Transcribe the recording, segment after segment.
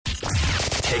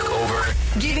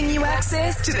giving you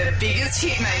access to the biggest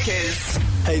hit makers.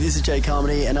 Hey, this is Jake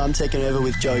Carmody, and I'm taking over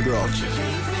with Joe Groth.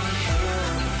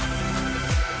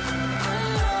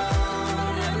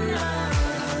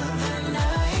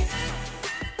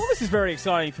 Well, this is very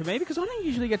exciting for me because I don't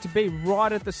usually get to be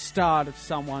right at the start of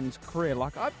someone's career.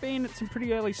 Like, I've been at some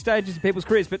pretty early stages of people's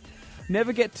careers, but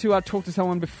never get to talk to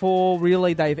someone before,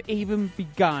 really, they've even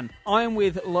begun. I am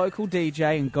with local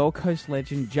DJ and Gold Coast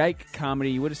legend Jake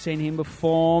Carmody. You would have seen him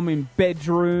perform in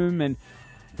Bedroom and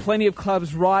plenty of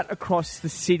clubs right across the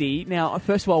city. Now,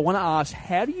 first of all, I want to ask,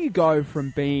 how do you go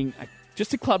from being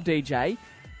just a club DJ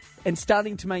and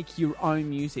starting to make your own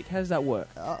music? How does that work?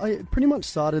 I pretty much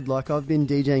started, I've been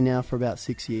DJing now for about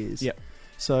 6 years. Yep.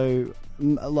 So,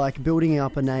 building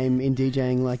up a name in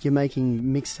DJing, you're making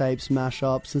mixtapes,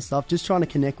 mashups and stuff, just trying to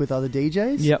connect with other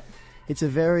DJs. Yep. It's a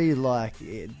very,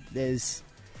 there's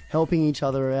helping each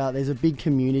other out. There's a big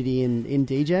community in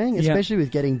DJing, especially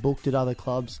with getting booked at other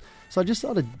clubs. So I just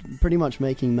started pretty much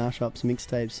making mashups,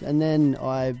 mixtapes. And then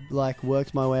I,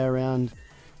 worked my way around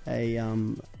a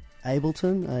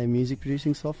Ableton, a music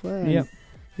producing software. And,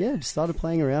 just started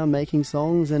playing around, making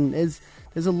songs. And there's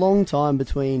a long time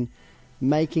between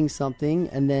making something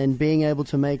and then being able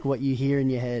to make what you hear in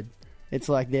your head. It's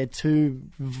they're two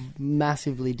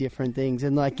massively different things.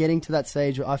 And getting to that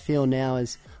stage, I feel now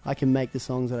is I can make the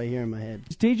songs that I hear in my head.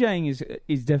 DJing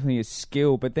is definitely a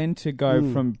skill, but then to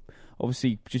go from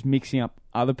obviously just mixing up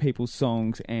other people's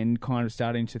songs and kind of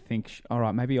starting to think, all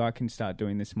right, maybe I can start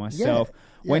doing this myself.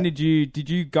 Yeah. When did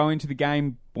you go into the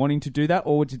game wanting to do that,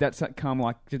 or did that come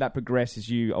did that progress as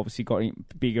you obviously got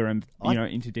bigger and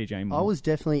into DJing more? I was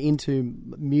definitely into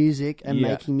music and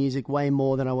making music way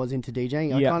more than I was into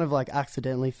DJing. I kind of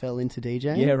accidentally fell into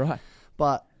DJing. Yeah, right.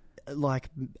 But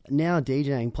now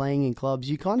DJing, playing in clubs,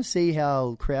 you kind of see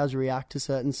how crowds react to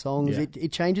certain songs. Yeah.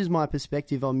 It changes my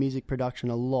perspective on music production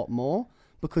a lot more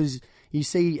because you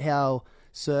see how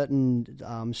certain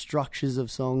structures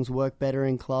of songs work better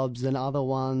in clubs than other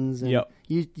ones, and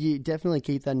you definitely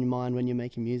keep that in mind when you're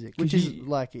making music, which is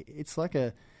it's like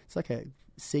a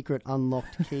secret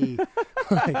unlocked key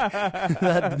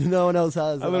that no one else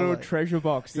has. A little treasure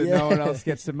box that no one else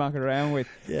gets to muck around with.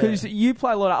 Because you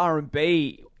play a lot of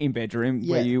R&B in Bedroom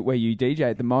where you DJ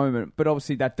at the moment, but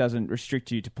obviously that doesn't restrict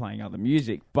you to playing other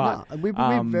music. But no,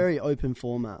 we're very open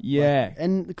format. Yeah.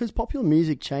 And because popular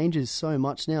music changes so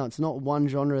much now, it's not one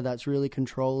genre that's really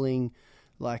controlling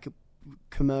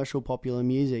commercial popular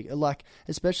music.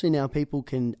 Especially now people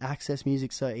can access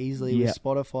music so easily with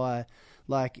Spotify.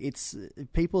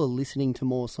 People are listening to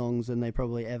more songs than they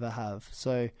probably ever have.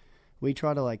 So we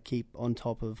try to keep on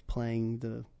top of playing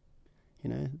the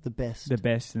best of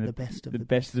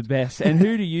the best. And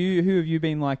who have you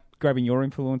been grabbing your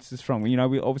influences from? We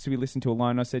listened to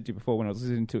Alone. I said to you before when I was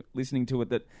listening to it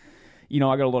that, I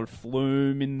got a lot of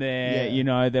Flume in there.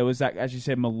 Yeah. There was that, as you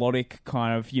said, melodic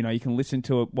kind of, you can listen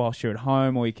to it whilst you're at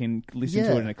home, or you can listen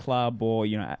to it in a club, or,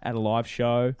 at a live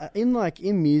show.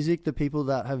 In music, the people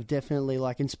that have definitely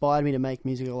inspired me to make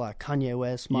music are Kanye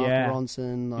West, Mark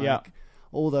Ronson,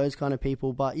 all those kind of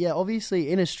people. But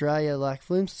obviously in Australia,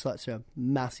 Flume's such a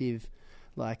massive,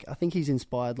 I think he's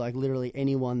inspired literally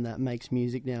anyone that makes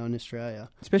music now in Australia.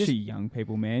 Especially young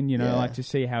people, man, to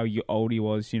see how old he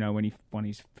was, when he won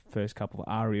his first couple of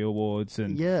ARIA awards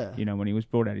and, when he was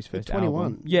brought out his first 21.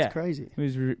 album. It's crazy. It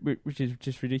was, which is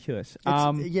just ridiculous.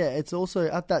 It's also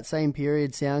at that same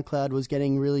period, SoundCloud was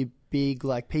getting really big.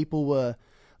 People were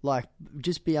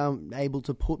just being able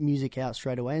to put music out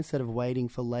straight away instead of waiting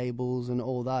for labels and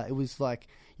all that. It was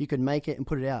you could make it and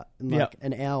put it out in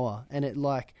an hour, and it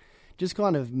just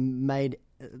kind of made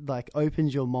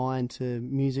opens your mind to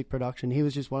music production. He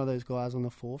was just one of those guys on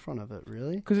the forefront of it,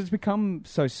 really. Because it's become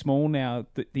so small now,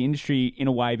 the industry, in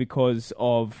a way, because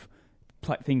of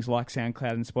things like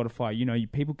SoundCloud and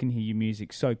Spotify. People can hear your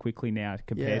music so quickly now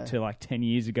compared to 10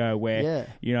 years ago where,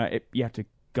 you have to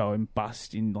go and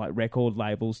bust in record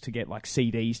labels to get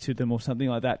CDs to them or something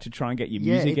like that to try and get your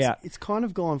music out. It's kind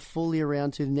of gone fully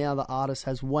around to now the artist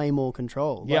has way more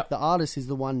control. The artist is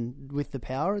the one with the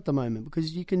power at the moment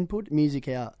because you can put music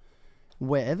out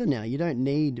wherever now. You don't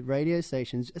need radio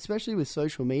stations, especially with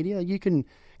social media. You can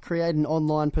create an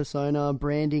online persona,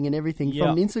 branding and everything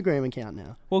from an Instagram account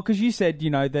now. Well, because you said,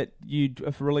 that you'd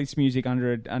release music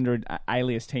under an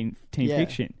alias Teen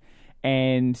Fiction.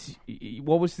 And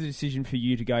what was the decision for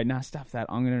you to go, nah, stuff that,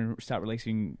 I'm going to start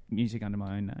releasing music under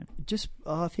my own name?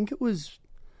 I think it was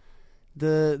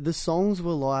the songs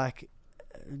were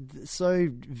so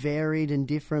varied and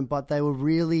different, but they were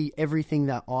really everything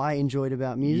that I enjoyed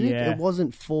about music. It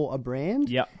wasn't for a brand.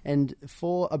 Yep. And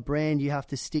for a brand, you have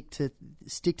to stick to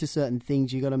certain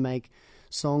things. You got to make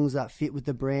songs that fit with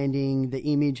the branding, the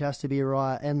image has to be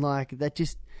right, and like that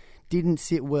just didn't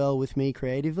sit well with me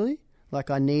creatively. Like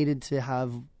I needed to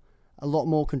have a lot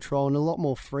more control and a lot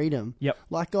more freedom. Yep.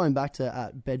 Like going back to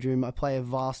at bedroom, I play a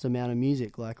vast amount of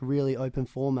music, like really open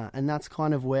format. And that's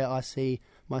kind of where I see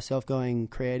myself going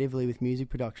creatively with music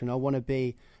production. I want to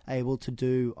be able to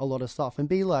do a lot of stuff and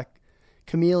be like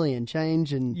chameleon,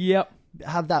 change and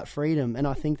have that freedom. And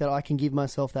I think that I can give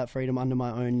myself that freedom under my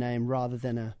own name rather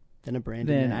than a brand.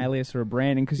 Than an alias or a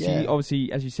branding. Because you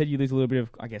obviously, as you said, you lose a little bit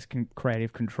of, I guess,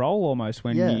 creative control almost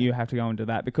when you have to go into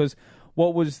that. Because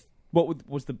what was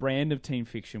the brand of Teen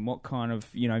Fiction? What kind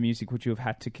of music would you have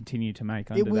had to continue to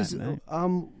make under that name?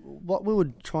 What we were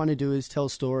trying to do is tell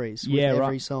stories with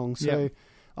every song. So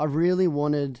I really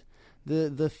wanted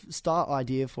the start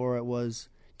idea for it was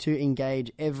to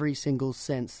engage every single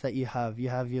sense that you have. You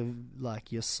have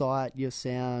your sight, your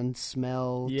sound,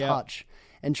 smell, touch,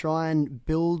 and try and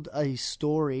build a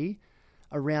story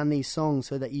around these songs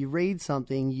so that you read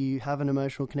something, you have an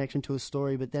emotional connection to a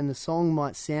story, but then the song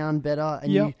might sound better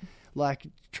and you like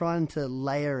trying to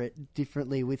layer it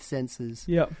differently with senses.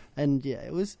 And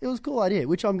it was a cool idea,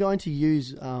 which I'm going to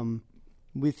use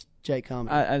with Jake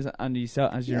Carmody as under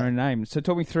yourself as your own name. So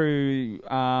talk me through.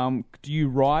 Do you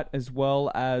write as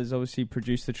well as obviously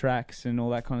produce the tracks and all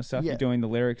that kind of stuff? You're doing the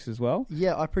lyrics as well.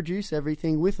 Yeah, I produce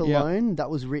everything with Alone. That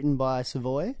was written by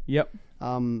Savoy.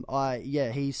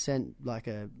 He sent like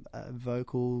a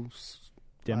vocal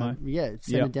demo.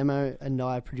 A demo, and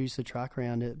I produced a track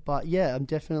around it. But I'm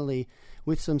definitely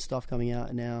with some stuff coming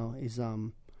out now. Is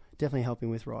definitely helping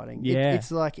with writing.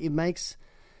 It's like it makes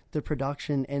the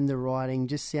production and the writing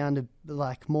just sound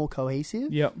like more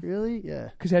cohesive. Really,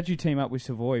 Because how'd you team up with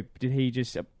Savoy? Did he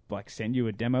just send you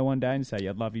a demo one day and say,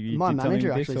 "I'd love you"? My did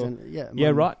manager actually sent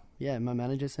it. My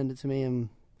manager sent it to me and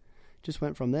just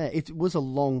went from there. It was a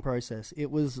long process.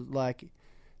 It was like,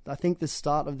 I think the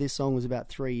start of this song was about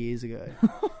 3 years ago,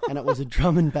 and it was a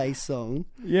drum and bass song.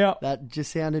 That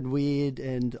just sounded weird,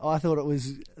 and I thought it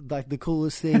was like the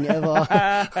coolest thing ever.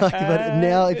 But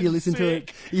now, if you listen to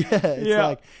it,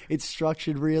 like it's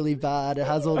structured really bad. It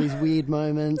has all these weird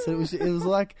moments. It was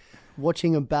like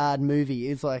watching a bad movie.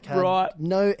 It's like had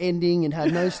no ending and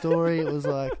had no story. It was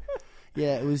like,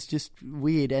 it was just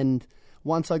weird. And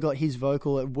once I got his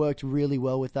vocal, it worked really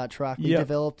well with that track. We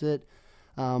developed it.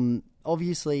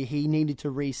 Obviously, he needed to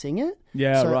re-sing it.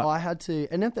 I had to...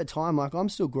 And at that time, I'm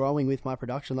still growing with my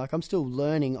production. I'm still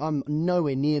learning. I'm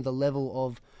nowhere near the level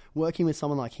of working with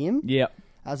someone like him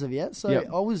as of yet. So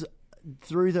I was,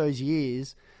 through those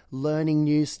years, learning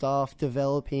new stuff,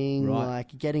 developing,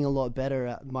 getting a lot better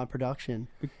at my production.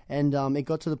 And it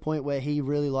got to the point where he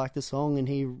really liked the song and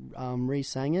he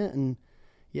re-sang it, and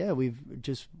we've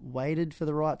just waited for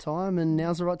the right time, and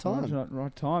now's the right time.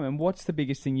 Right time. And what's the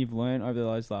biggest thing you've learned over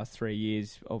those last 3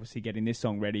 years? Obviously getting this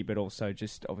song ready, but also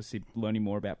just obviously learning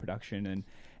more about production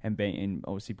and being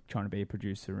obviously trying to be a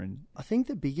producer. And I think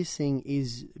the biggest thing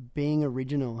is being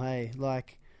original. Hey,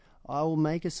 like I will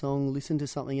make a song, listen to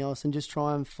something else, and just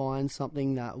try and find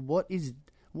something that what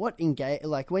engage.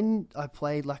 Like when I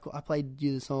played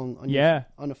you the song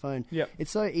on a phone.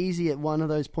 It's so easy at one of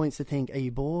those points to think, are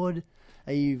you bored?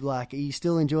 Are you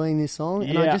still enjoying this song?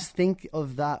 And I just think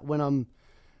of that when I'm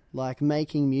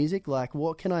making music. Like,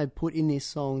 what can I put in this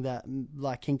song that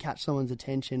can catch someone's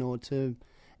attention or to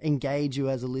engage you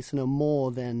as a listener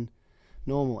more than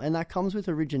normal? And that comes with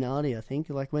originality, I think.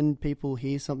 Like when people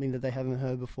hear something that they haven't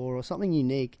heard before or something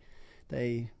unique,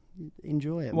 they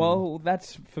enjoy it. Well,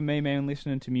 that's for me, man.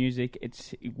 Listening to music,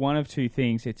 it's one of two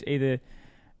things. It's either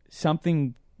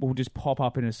something will just pop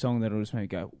up in a song that'll just make me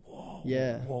go,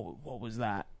 whoa, what was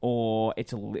that? Or if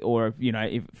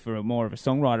for more of a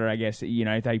songwriter, I guess,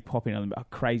 they pop in a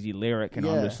crazy lyric and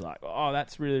I'm just like, oh,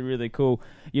 that's really, really cool.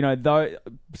 Though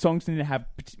songs need to have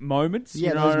moments,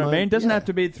 you know what I mean? It doesn't have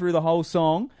to be through the whole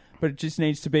song, but it just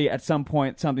needs to be at some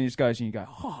point something just goes and you go,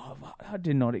 oh, I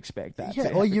did not expect that.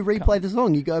 Or you replay the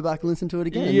song, you go back and listen to it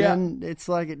again, and it's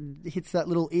like it hits that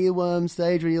little earworm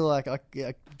stage where you're like, I'm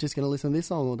just going to listen to this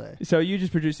song all day. So are you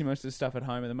just producing most of the stuff at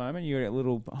home at the moment? You got a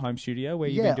little home studio where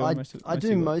you've been doing most of it? I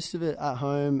do most of it at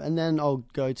home, and then I'll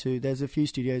go to, there's a few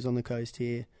studios on the coast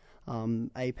here.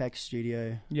 Apex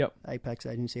Studio. Apex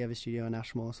Agency have a studio in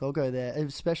Ashmore, so I'll go there.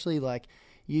 Especially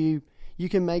you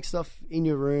can make stuff in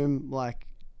your room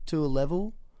to a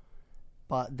level,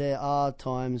 but there are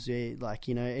times where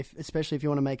especially if you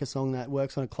want to make a song that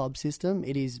works on a club system,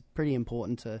 it is pretty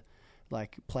important to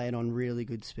play it on really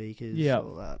good speakers.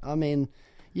 All that. I mean,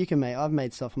 You can make. I've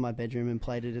made stuff in my bedroom and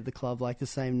played it at the club like the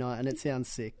same night, and it sounds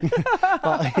sick.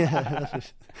 But, yeah.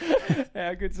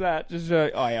 How good's that? Just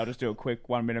I'll just do a quick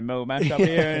 1 minute metal mash up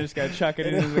here and just go chuck it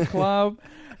into the club.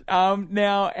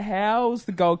 Now, how's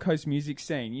the Gold Coast music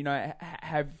scene? You know,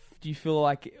 do you feel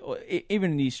like,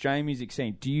 even in the Australian music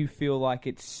scene, do you feel like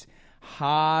it's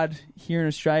hard here in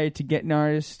Australia to get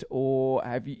noticed, or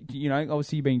have you? You know,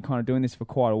 obviously you've been kind of doing this for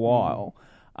quite a while.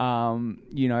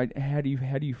 You know, how do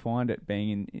you find it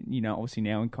being in, you know, obviously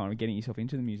now and kind of getting yourself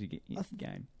into the music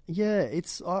game? Yeah,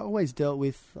 I always dealt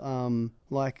with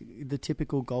like the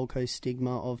typical Gold Coast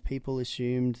stigma of people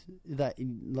assumed that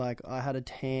like I had a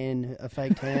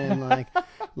fake tan, and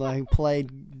like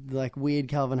played like weird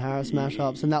Calvin Harris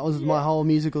mashups, and that was my whole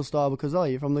musical style because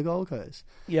you're from the Gold Coast.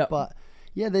 Yeah, but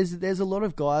yeah, there's a lot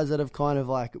of guys that have kind of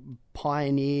like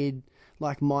pioneered.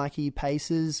 Like Mikey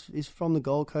Paces is from the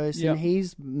Gold Coast, and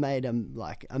he's made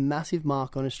a massive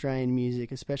mark on Australian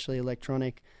music, especially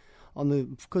electronic,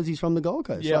 because he's from the Gold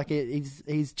Coast. Like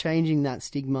he's changing that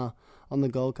stigma on the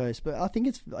Gold Coast. But I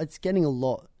think it's getting a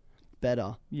lot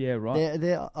better. Yeah,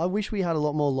 right. I wish we had a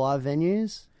lot more live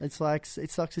venues. It's like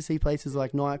it sucks to see places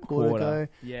like Night Quarter go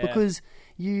because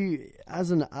you,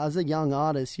 as a young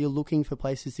artist, you're looking for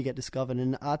places to get discovered,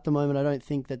 and at the moment, I don't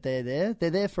think that they're there.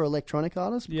 They're there for electronic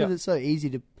artists because it's so easy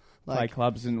to play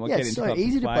clubs and get into clubs. It's so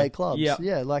easy to play clubs.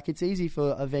 Yeah, like it's easy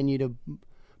for a venue to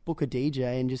book a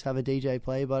DJ and just have a DJ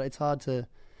play, but it's hard to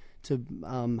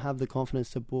have the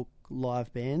confidence to book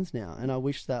live bands now. And I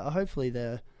wish that hopefully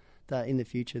that in the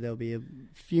future there'll be a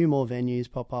few more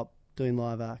venues pop up doing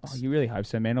live acts. Oh, you really hope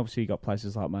so, man. Obviously, you got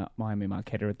places like Miami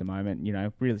Marquetta at the moment. You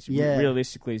know,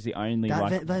 realistically, is the only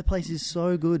that place is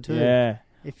so good too. Yeah.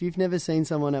 If you've never seen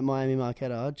someone at Miami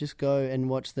Marquetta, just go and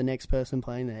watch the next person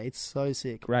playing there. It's so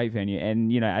sick. Great venue,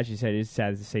 and you know, as you said, it's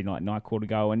sad to see like Night Quarter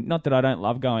go. And not that I don't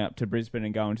love going up to Brisbane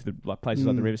and going to the places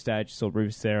like the River Stage. Saw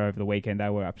Rivers there over the weekend; they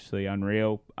were absolutely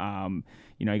unreal.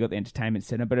 You know, you got the entertainment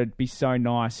centre, but it'd be so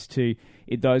nice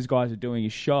if those guys are doing a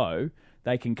show.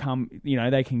 They can come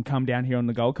down here on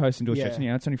the Gold Coast and do a stretch. You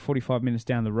know, it's only 45 minutes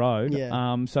down the road.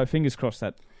 Yeah. So fingers crossed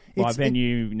that live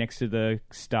venue next to the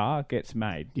Star gets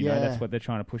made. You know, that's what they're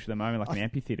trying to push at the moment, like an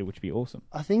amphitheatre, which would be awesome.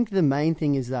 I think the main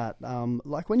thing is that,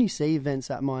 like when you see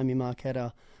events at Miami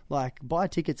Marquetta, like buy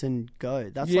tickets and go.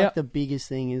 That's like the biggest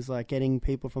thing is like getting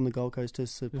people from the Gold Coast to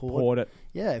support it.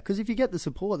 Yeah, because if you get the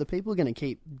support, the people are going to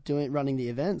keep running the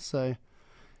events. So.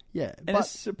 Yeah, and it's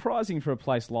surprising for a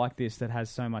place like this that has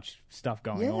so much stuff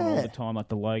going on all the time, like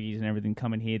the Logies and everything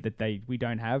coming here, that we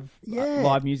don't have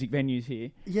live music venues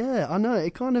here. Yeah, I know.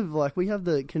 It kind of like we have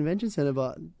the convention centre,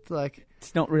 but like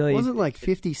it's not really. Wasn't like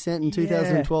 50 Cent in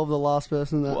 2012 the last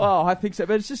person that? Oh, I think so,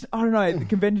 but it's just I don't know. The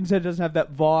convention centre doesn't have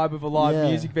that vibe of a live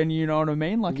music venue. You know what I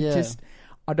mean? Like it just.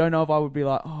 I don't know if I would be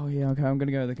like, oh yeah, okay, I'm going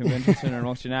to go to the convention centre and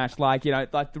watch an act. Like, you know,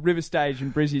 like the River Stage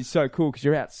in Brizzy is so cool because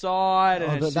you're outside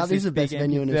and it's that is the best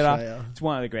venue in Australia. It's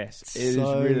one of the best. It is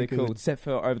really cool, except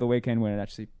for over the weekend when it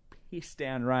actually pissed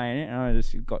down rain and I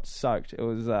just got soaked. It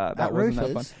was that wasn't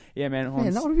that fun. Yeah, man.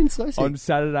 That would have been so sick. On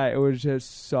Saturday, it was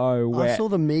just so wet. I saw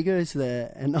the Migos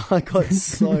there and I got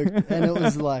soaked, and it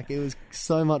was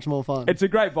so much more fun. It's a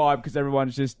great vibe because everyone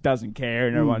just doesn't care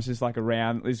and everyone's just like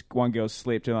around. This one girl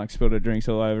slipped and like spilled her drinks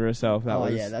all over herself.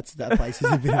 That place is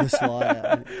a bit of a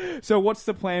slide. So what's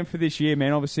the plan for this year,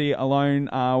 man? Obviously, Alone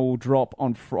will drop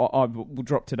on has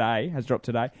dropped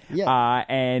today. Yeah.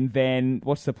 And then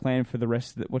what's the plan for the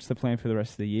rest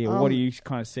of the year? What do you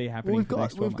kind of see happening?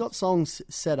 We've got songs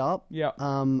set up. Yeah.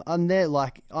 And they're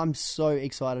like, I'm so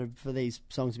excited for these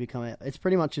songs to be coming out. It's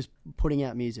pretty much just putting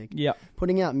out music. Yeah.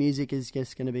 Putting out music is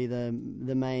just going to be the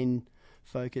main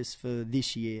focus for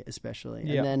this year, especially.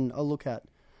 And then I'll look at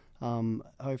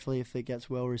hopefully if it gets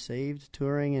well received,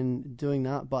 touring and doing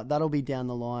that. But that'll be down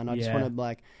the line. I just want to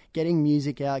like getting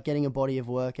music out, getting a body of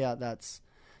work out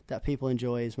that people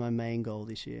enjoy is my main goal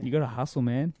this year. You got to hustle,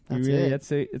 man.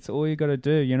 It's all you got to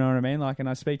do. You know what I mean? Like, and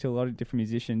I speak to a lot of different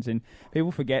musicians, and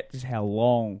people forget just how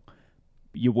long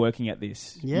you're working at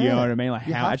this. Yeah. You know what I mean? Like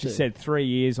how, as you said, 3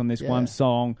 years on this one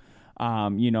song.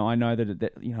 You know, I know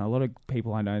that you know a lot of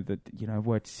people I know that you know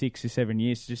worked 6 or 7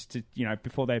 years just to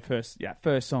before their first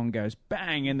song goes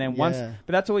bang, and then once.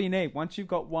 But that's all you need. Once you've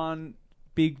got one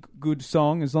big good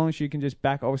song, as long as you can just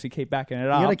keep backing it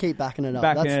up. You got to keep backing it up.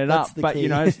 That's the but key. You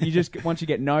know, you just once you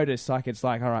get noticed, like it's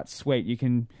like, all right, sweet, you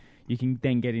can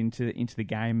then get into the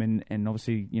game and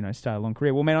obviously start a long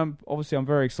career. Well, man, I'm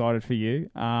very excited for you,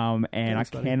 and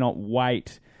Thanks, I cannot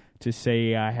wait to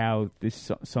see how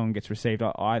this song gets received.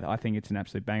 I think it's an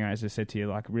absolute banger, as I said to you,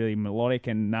 like really melodic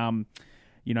and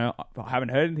you know, I haven't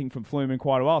heard anything from Flume in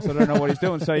quite a while, so I don't know what he's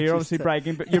doing. So you're obviously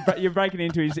breaking, but you're breaking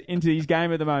into his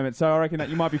game at the moment. So I reckon that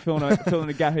you might be filling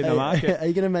a gap in the market. Are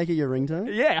you going to make it your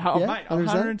ringtone? Yeah, mate,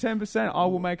 100%? 110%. I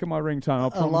will make it my ringtone. I'll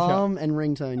promise Alarm and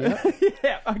ringtone, yeah?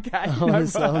 Yeah, okay.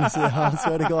 Honestly, I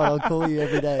swear to God, I'll call you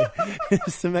every day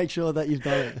just to make sure that you've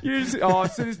done it.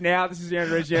 As soon as now, this is the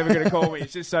only reason you're ever going to call me.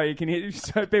 It's just so you can hear,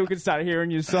 so people can start hearing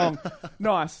your song.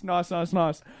 Nice.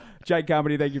 Jake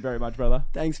Carmody, thank you very much, brother.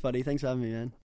 Thanks, buddy. Thanks for having me, man.